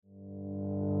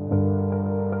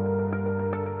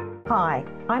Hi,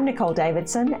 I'm Nicole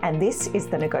Davidson, and this is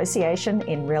the Negotiation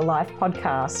in Real Life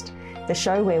podcast, the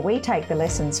show where we take the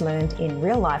lessons learned in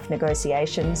real life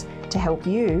negotiations to help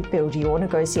you build your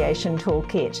negotiation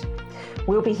toolkit.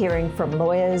 We'll be hearing from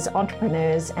lawyers,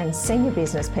 entrepreneurs, and senior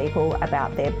business people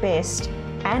about their best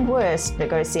and worst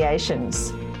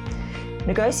negotiations.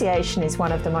 Negotiation is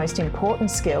one of the most important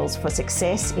skills for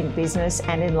success in business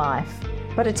and in life,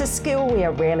 but it's a skill we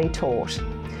are rarely taught.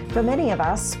 For many of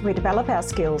us, we develop our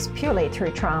skills purely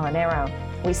through trial and error.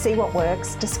 We see what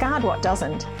works, discard what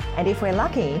doesn't, and if we're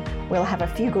lucky, we'll have a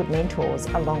few good mentors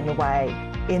along the way.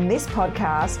 In this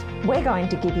podcast, we're going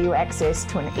to give you access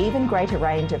to an even greater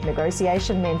range of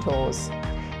negotiation mentors.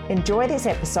 Enjoy this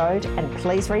episode and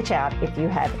please reach out if you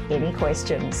have any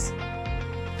questions.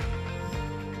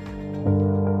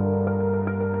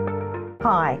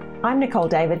 Hi, I'm Nicole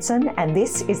Davidson, and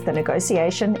this is the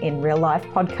Negotiation in Real Life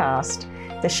podcast,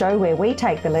 the show where we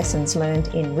take the lessons learned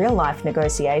in real life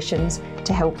negotiations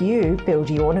to help you build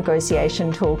your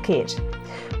negotiation toolkit.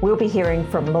 We'll be hearing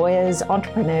from lawyers,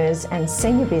 entrepreneurs, and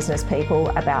senior business people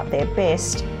about their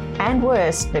best and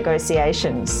worst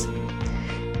negotiations.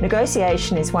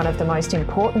 Negotiation is one of the most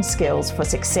important skills for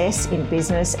success in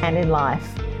business and in life,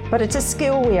 but it's a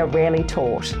skill we are rarely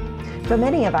taught. For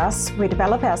many of us, we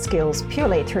develop our skills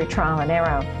purely through trial and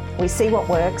error. We see what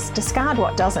works, discard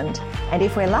what doesn't, and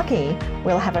if we're lucky,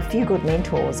 we'll have a few good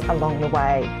mentors along the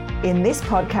way. In this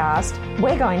podcast,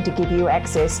 we're going to give you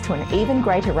access to an even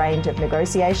greater range of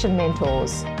negotiation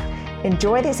mentors.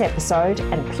 Enjoy this episode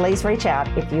and please reach out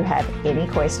if you have any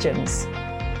questions.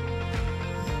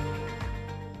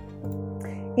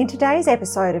 In today's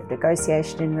episode of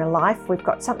Negotiation in Real Life, we've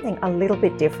got something a little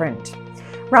bit different.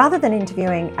 Rather than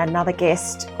interviewing another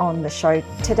guest on the show,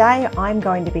 today I'm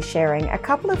going to be sharing a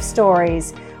couple of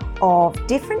stories of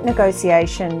different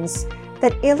negotiations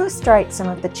that illustrate some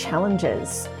of the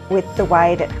challenges with the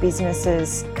way that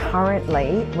businesses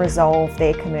currently resolve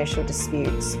their commercial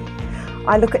disputes.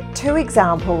 I look at two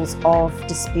examples of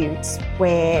disputes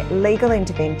where legal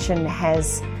intervention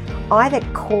has either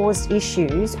caused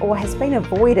issues or has been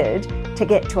avoided to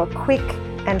get to a quick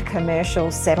and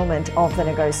commercial settlement of the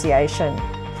negotiation.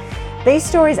 These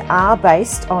stories are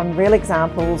based on real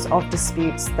examples of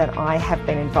disputes that I have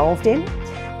been involved in,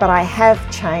 but I have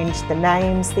changed the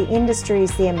names, the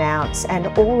industries, the amounts, and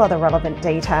all other relevant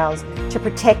details to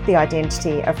protect the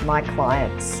identity of my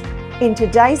clients. In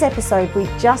today's episode, we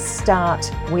just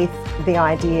start with the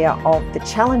idea of the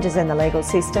challenges in the legal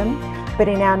system, but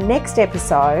in our next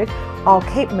episode, I'll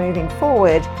keep moving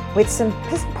forward with some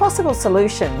possible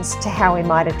solutions to how we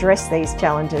might address these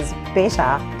challenges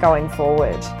better going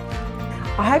forward.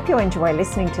 I hope you enjoy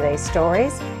listening to these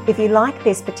stories. If you like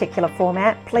this particular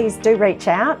format, please do reach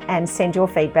out and send your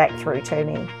feedback through to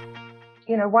me.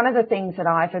 You know, one of the things that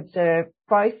I've observed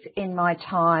both in my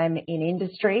time in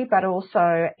industry, but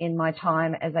also in my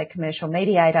time as a commercial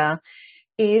mediator,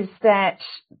 is that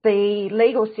the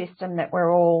legal system that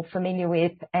we're all familiar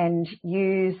with and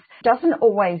use doesn't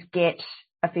always get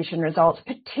efficient results,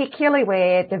 particularly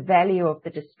where the value of the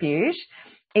dispute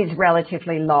is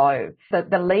relatively low.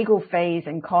 The legal fees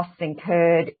and costs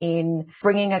incurred in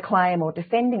bringing a claim or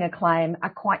defending a claim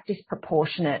are quite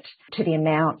disproportionate to the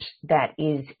amount that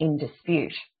is in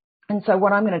dispute. And so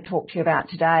what I'm going to talk to you about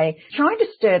today, trying to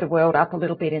stir the world up a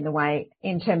little bit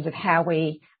in terms of how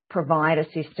we provide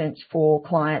assistance for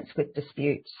clients with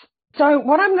disputes. So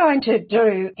what I'm going to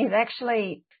do is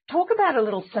actually talk about a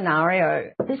little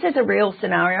scenario. This is a real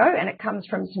scenario and it comes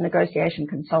from some negotiation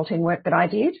consulting work that I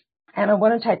did. And I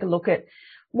want to take a look at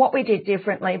what we did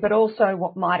differently, but also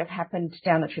what might have happened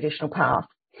down the traditional path.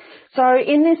 So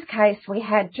in this case, we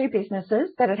had two businesses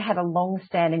that had had a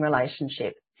long-standing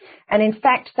relationship. And in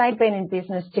fact, they'd been in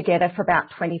business together for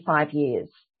about 25 years.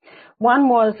 One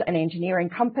was an engineering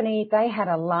company. They had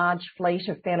a large fleet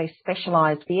of fairly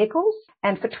specialised vehicles.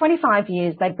 And for 25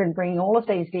 years, they'd been bringing all of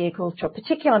these vehicles to a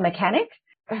particular mechanic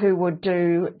who would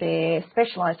do their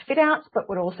specialised fit-outs, but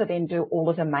would also then do all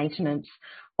of the maintenance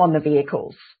on the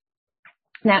vehicles.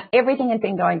 Now, everything had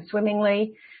been going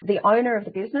swimmingly. The owner of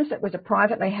the business, it was a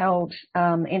privately held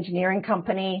engineering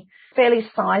company, fairly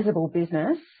sizable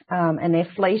business, and their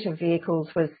fleet of vehicles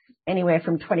was anywhere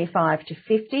from 25 to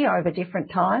 50 over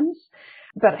different times,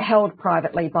 but held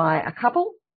privately by a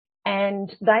couple.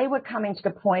 And they were coming to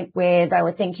the point where they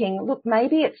were thinking, look,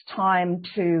 maybe it's time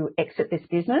to exit this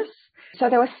business. So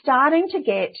they were starting to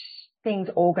get things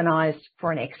organised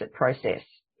for an exit process.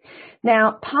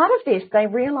 Now, part of this, they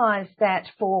realised that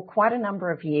for quite a number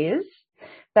of years,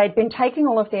 they'd been taking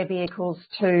all of their vehicles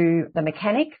to the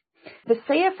mechanic. The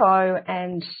CFO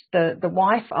and the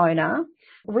wife owner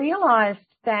realised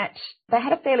that they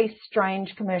had a fairly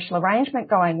strange commercial arrangement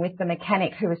going with the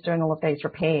mechanic who was doing all of these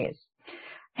repairs.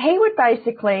 He would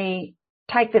basically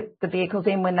take the vehicles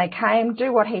in when they came,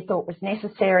 do what he thought was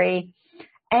necessary,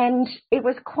 and it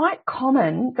was quite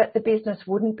common that the business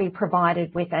wouldn't be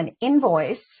provided with an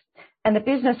invoice, and the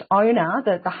business owner,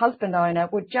 the husband owner,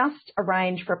 would just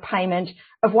arrange for a payment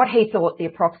of what he thought the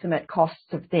approximate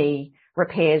costs of the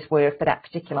repairs were for that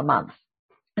particular month.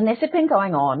 And this had been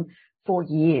going on for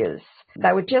years.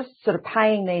 They were just sort of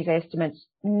paying these estimates.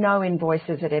 No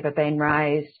invoices had ever been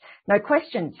raised. No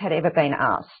questions had ever been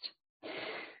asked.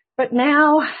 But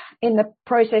now, in the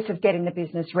process of getting the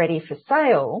business ready for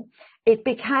sale, it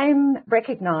became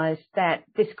recognised that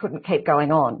this couldn't keep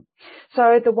going on.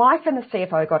 So the wife and the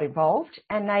CFO got involved,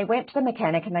 and they went to the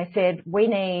mechanic and they said, we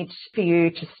need for you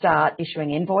to start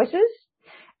issuing invoices.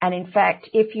 And in fact,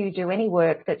 if you do any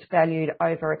work that's valued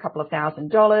over a couple of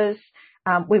 $1,000s,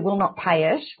 we will not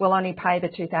pay it. We'll only pay the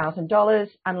 $2,000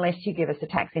 unless you give us a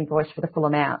tax invoice for the full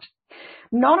amount.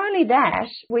 Not only that,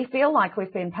 we feel like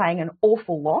we've been paying an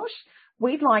awful lot.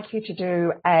 We'd like you to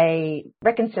do a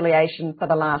reconciliation for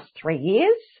the last 3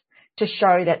 years to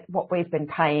show that what we've been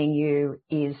paying you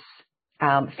is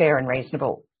fair and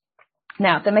reasonable.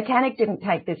 Now, the mechanic didn't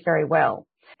take this very well.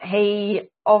 He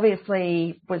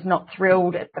obviously was not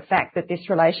thrilled at the fact that this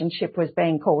relationship was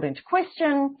being called into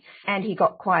question, and he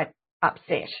got quite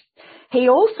upset. He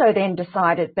also then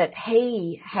decided that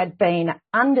he had been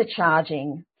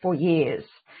undercharging for years.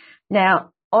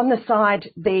 Now, on the side,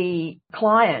 the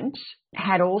client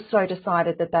had also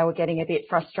decided that they were getting a bit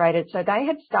frustrated, so they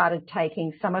had started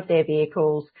taking some of their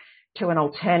vehicles to an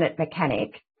alternate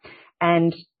mechanic,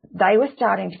 and they were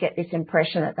starting to get this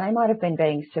impression that they might have been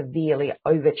being severely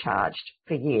overcharged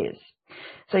for years.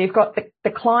 So you've got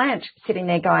the client sitting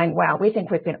there going, wow, we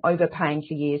think we've been overpaying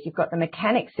for years. You've got the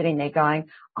mechanic sitting there going,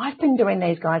 I've been doing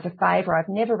these guys a favour. I've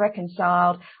never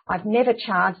reconciled. I've never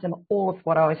charged them all of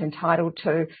what I was entitled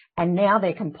to. And now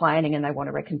they're complaining and they want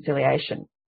a reconciliation.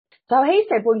 So he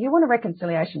said, well, you want a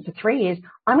reconciliation for 3 years.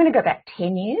 I'm going to go back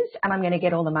 10 years and I'm going to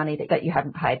get all the money that you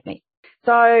haven't paid me.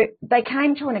 So they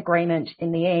came to an agreement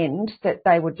in the end that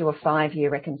they would do a 5-year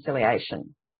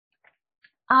reconciliation.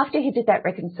 After he did that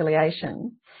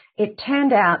reconciliation, it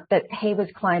turned out that he was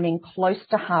claiming close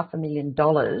to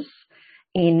 $500,000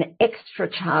 in extra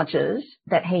charges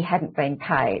that he hadn't been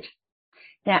paid.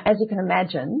 Now, as you can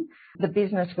imagine, the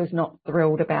business was not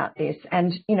thrilled about this.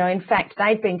 And, in fact,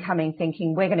 they'd been coming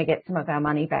thinking, we're going to get some of our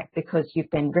money back because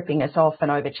you've been ripping us off and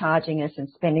overcharging us and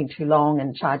spending too long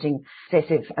and charging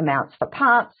excessive amounts for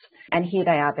parts. And here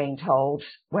they are being told,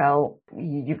 well,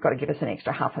 you've got to give us an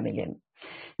extra $500,000.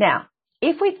 Now,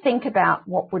 if we think about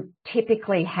what would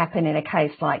typically happen in a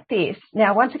case like this,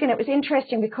 now, once again, it was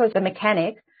interesting because the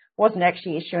mechanic wasn't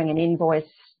actually issuing an invoice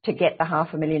to get the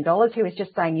 $500,000. He was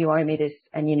just saying, you owe me this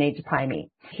and you need to pay me.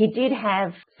 He did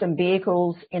have some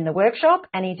vehicles in the workshop,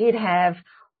 and he did have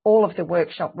all of the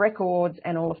workshop records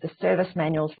and all of the service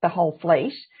manuals for the whole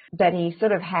fleet that he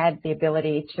sort of had the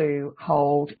ability to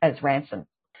hold as ransom.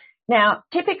 Now,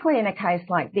 typically in a case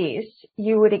like this,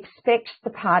 you would expect the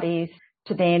parties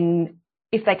to then,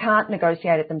 if they can't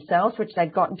negotiate it themselves, which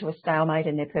they'd gotten to a stalemate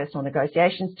in their personal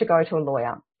negotiations, to go to a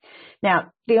lawyer.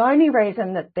 Now, the only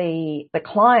reason that the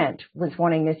client was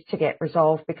wanting this to get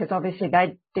resolved, because obviously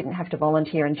they didn't have to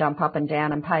volunteer and jump up and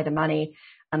down and pay the money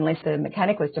unless the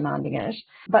mechanic was demanding it,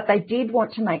 but they did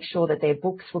want to make sure that their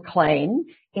books were clean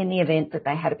in the event that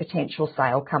they had a potential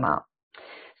sale come up.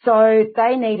 So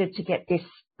they needed to get this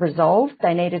resolved.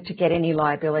 They needed to get any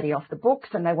liability off the books,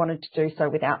 and they wanted to do so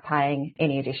without paying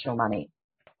any additional money.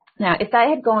 Now, if they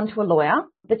had gone to a lawyer,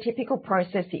 the typical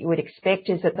process that you would expect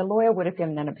is that the lawyer would have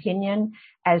given an opinion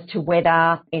as to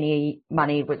whether any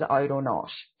money was owed or not.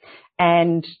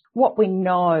 And what we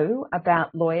know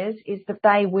about lawyers is that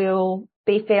they will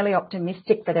be fairly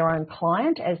optimistic for their own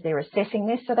client as they're assessing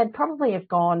this. So they'd probably have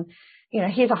gone,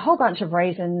 here's a whole bunch of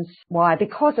reasons why,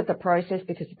 because of the process,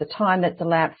 because of the time that's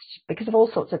elapsed, because of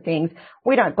all sorts of things,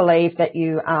 we don't believe that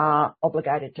you are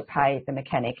obligated to pay the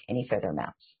mechanic any further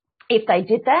amounts. If they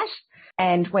did that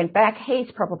and went back,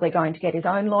 he's probably going to get his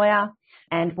own lawyer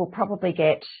and will probably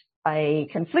get a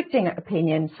conflicting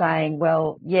opinion saying,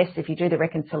 well, yes, if you do the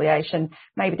reconciliation,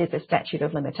 maybe there's a statute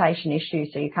of limitation issue,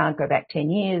 so you can't go back 10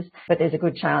 years, but there's a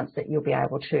good chance that you'll be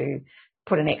able to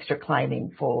put an extra claim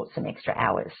in for some extra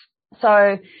hours.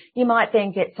 So you might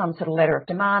then get some sort of letter of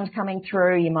demand coming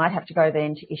through. You might have to go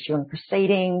then to issuing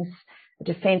proceedings.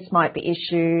 The defence might be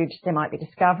issued, there might be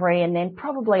discovery, and then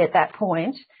probably at that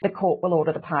point, the court will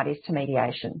order the parties to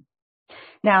mediation.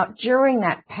 Now, during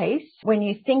that piece, when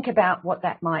you think about what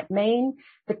that might mean,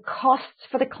 the costs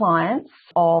for the clients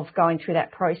of going through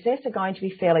that process are going to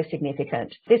be fairly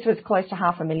significant. This was close to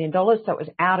 $500,000, so it was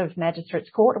out of magistrate's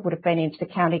court. It would have been into the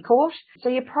county court. So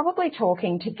you're probably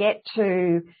talking to get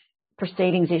to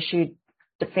proceedings issued,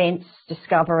 defence,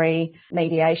 discovery,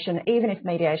 mediation. Even if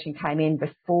mediation came in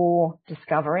before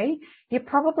discovery, you're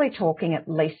probably talking at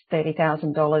least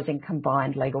 $30,000 in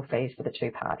combined legal fees for the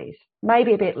two parties.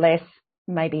 Maybe a bit less,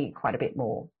 maybe quite a bit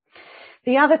more.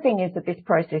 The other thing is that this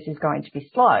process is going to be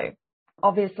slow.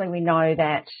 Obviously, we know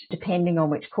that depending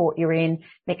on which court you're in,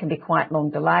 there can be quite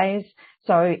long delays.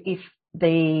 So if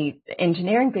the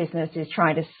engineering business is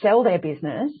trying to sell their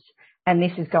business and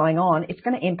this is going on, it's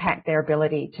going to impact their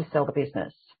ability to sell the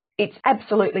business. It's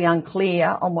absolutely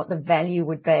unclear on what the value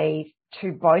would be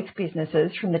to both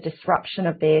businesses from the disruption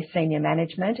of their senior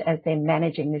management as they're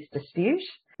managing this dispute.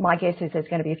 My guess is there's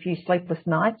going to be a few sleepless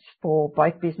nights for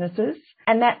both businesses,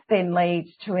 and that then leads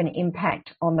to an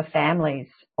impact on the families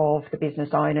of the business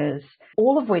owners,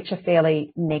 all of which are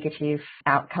fairly negative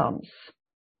outcomes.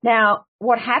 Now,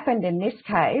 what happened in this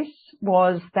case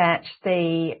was that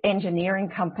the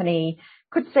engineering company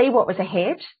could see what was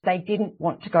ahead. They didn't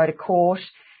want to go to court.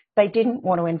 They didn't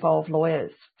want to involve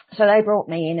lawyers. So they brought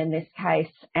me in this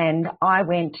case, and I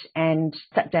went and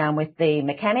sat down with the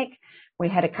mechanic. We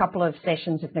had a couple of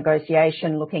sessions of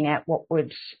negotiation looking at what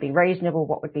would be reasonable,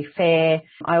 what would be fair.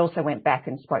 I also went back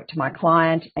and spoke to my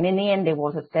client, and in the end there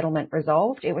was a settlement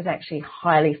resolved. It was actually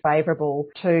highly favourable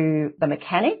to the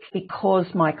mechanic because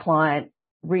my client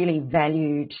really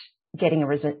valued getting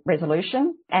a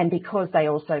resolution, and because they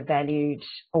also valued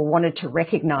or wanted to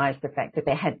recognise the fact that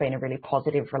there had been a really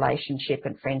positive relationship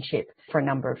and friendship for a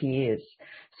number of years.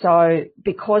 So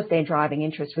because their driving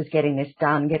interest was getting this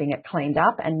done, getting it cleaned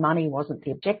up, and money wasn't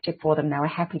the objective for them, they were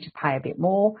happy to pay a bit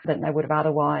more than they would have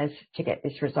otherwise to get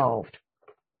this resolved.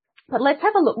 But let's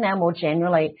have a look now more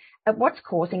generally at what's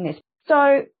causing this.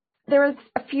 So there are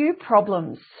a few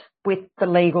problems with the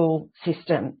legal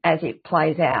system as it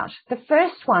plays out. The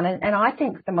first one, and I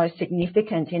think the most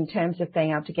significant in terms of being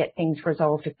able to get things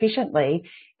resolved efficiently,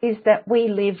 is that we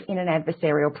live in an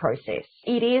adversarial process.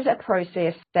 It is a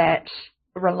process that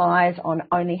relies on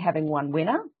only having one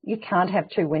winner. You can't have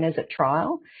two winners at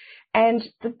trial. And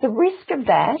the risk of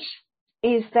that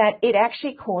is that it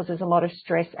actually causes a lot of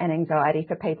stress and anxiety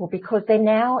for people because they're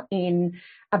now in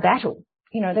a battle.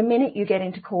 You know, the minute you get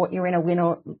into court, you're in a win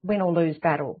or lose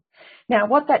battle. Now,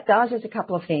 what that does is a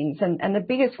couple of things, and the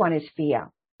biggest one is fear.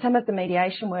 Some of the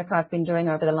mediation work I've been doing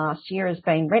over the last year has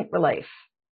been rent relief.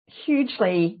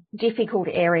 Hugely difficult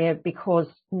area because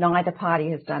neither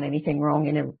party has done anything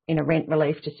wrong in a rent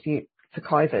relief dispute for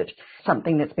COVID,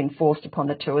 something that's been forced upon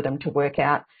the two of them to work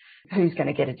out who's going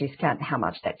to get a discount and how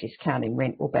much that discount in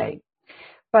rent will be.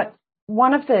 But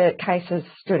one of the cases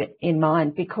stood in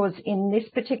mind because in this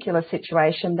particular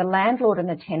situation, the landlord and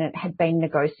the tenant had been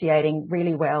negotiating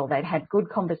really well. They'd had good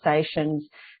conversations.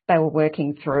 They were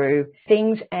working through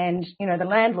things. And, you know, the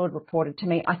landlord reported to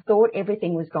me, I thought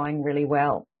everything was going really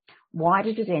well. Why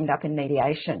did it end up in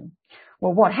mediation?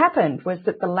 Well, what happened was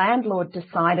that the landlord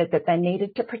decided that they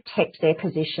needed to protect their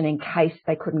position in case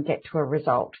they couldn't get to a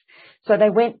result. So they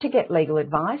went to get legal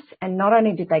advice, and not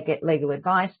only did they get legal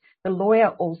advice, the lawyer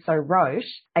also wrote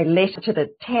a letter to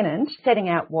the tenant setting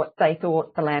out what they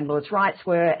thought the landlord's rights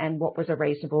were and what was a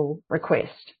reasonable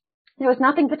request. There was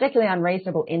nothing particularly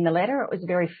unreasonable in the letter. It was a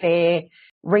very fair,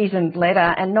 reasoned letter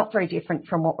and not very different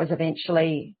from what was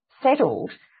eventually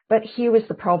settled. But here was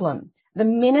the problem. The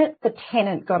minute the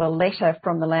tenant got a letter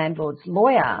from the landlord's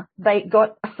lawyer, they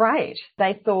got afraid.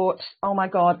 They thought, oh my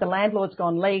God, the landlord's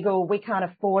gone legal. We can't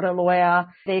afford a lawyer.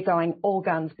 They're going all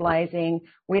guns blazing.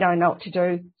 We don't know what to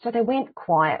do. So they went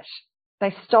quiet.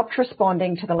 They stopped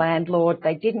responding to the landlord.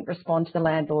 They didn't respond to the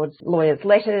landlord's lawyer's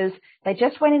letters. They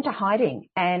just went into hiding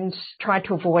and tried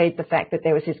to avoid the fact that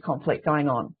there was this conflict going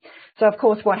on. So, of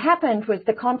course, what happened was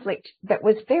the conflict that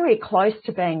was very close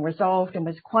to being resolved and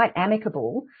was quite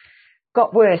amicable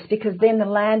got worse because then the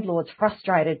landlord's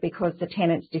frustrated because the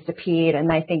tenants disappeared and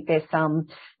they think there's some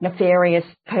nefarious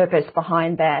purpose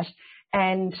behind that,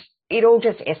 and it all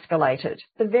just escalated.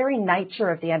 The very nature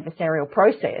of the adversarial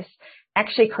process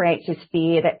actually creates this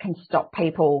fear that can stop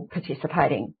people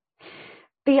participating.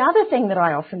 The other thing that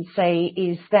I often see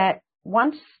is that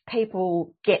once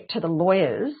people get to the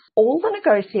lawyers, all the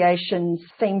negotiations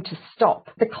seem to stop.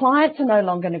 The clients are no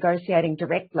longer negotiating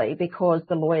directly because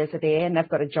the lawyers are there and they've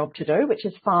got a job to do, which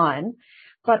is fine.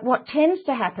 But what tends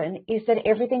to happen is that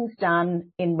everything's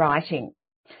done in writing.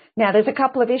 Now, there's a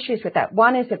couple of issues with that.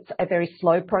 One is it's a very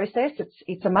slow process.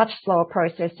 It's a much slower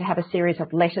process to have a series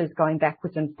of letters going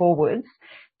backwards and forwards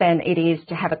than it is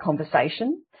to have a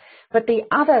conversation. But the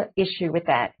other issue with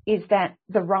that is that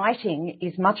the writing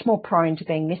is much more prone to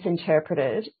being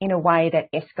misinterpreted in a way that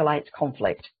escalates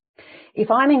conflict. If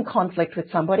I'm in conflict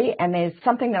with somebody and there's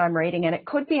something that I'm reading and it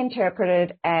could be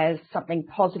interpreted as something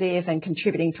positive and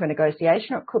contributing to a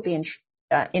negotiation, or it could be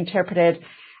interpreted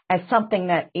as something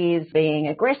that is being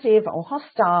aggressive or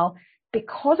hostile,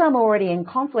 because I'm already in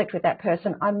conflict with that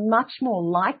person, I'm much more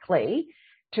likely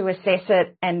to assess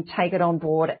it and take it on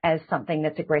board as something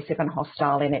that's aggressive and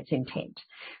hostile in its intent.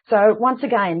 So once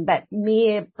again, that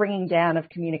mere bringing down of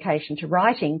communication to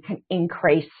writing can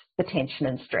increase the tension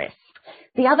and stress.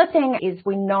 The other thing is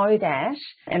we know that,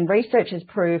 and research has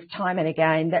proved time and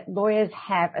again, that lawyers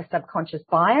have a subconscious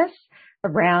bias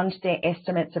around their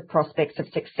estimates of prospects of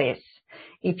success.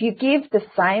 If you give the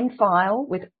same file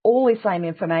with all the same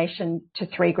information to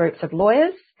 3 groups of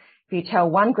lawyers, if you tell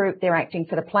one group they're acting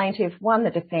for the plaintiff, one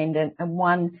the defendant, and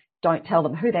one don't tell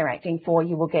them who they're acting for,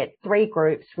 you will get 3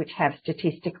 groups which have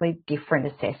statistically different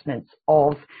assessments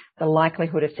of the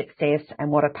likelihood of success and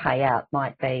what a payout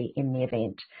might be in the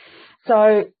event.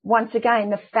 So once again,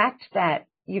 the fact that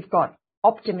you've got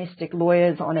optimistic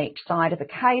lawyers on each side of a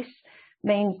case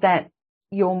means that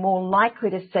you're more likely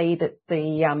to see that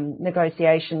the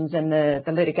negotiations and the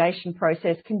litigation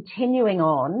process continuing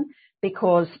on,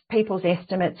 because people's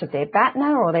estimates of their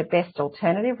BATNA or their best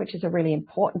alternative, which is a really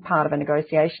important part of a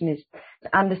negotiation, is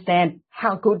to understand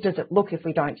how good does it look if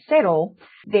we don't settle.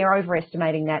 They're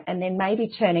overestimating that and then maybe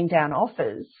turning down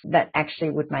offers that actually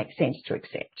would make sense to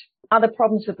accept. Other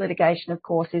problems with litigation, of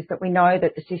course, is that we know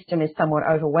that the system is somewhat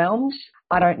overwhelmed.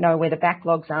 I don't know where the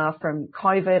backlogs are from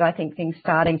COVID. I think things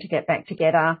starting to get back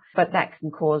together, but that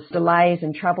can cause delays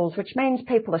and troubles, which means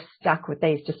people are stuck with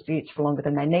these disputes for longer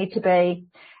than they need to be.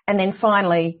 And then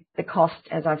finally, the cost,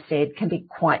 as I've said, can be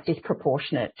quite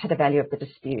disproportionate to the value of the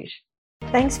dispute.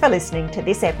 Thanks for listening to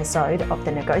this episode of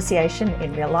the Negotiation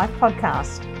in Real Life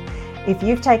podcast. If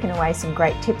you've taken away some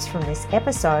great tips from this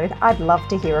episode, I'd love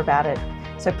to hear about it.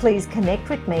 So please connect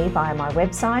with me via my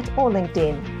website or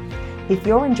LinkedIn. If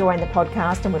you're enjoying the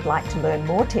podcast and would like to learn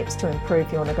more tips to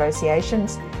improve your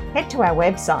negotiations, head to our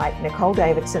website,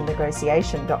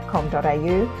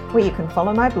 nicoledavidsonnegotiation.com.au, where you can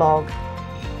follow my blog,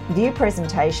 view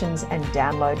presentations and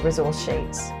download resource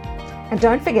sheets. And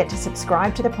don't forget to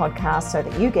subscribe to the podcast so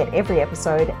that you get every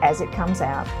episode as it comes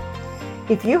out.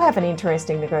 If you have an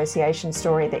interesting negotiation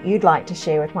story that you'd like to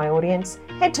share with my audience,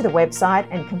 head to the website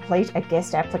and complete a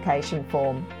guest application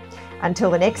form.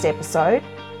 Until the next episode,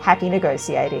 happy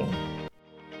negotiating.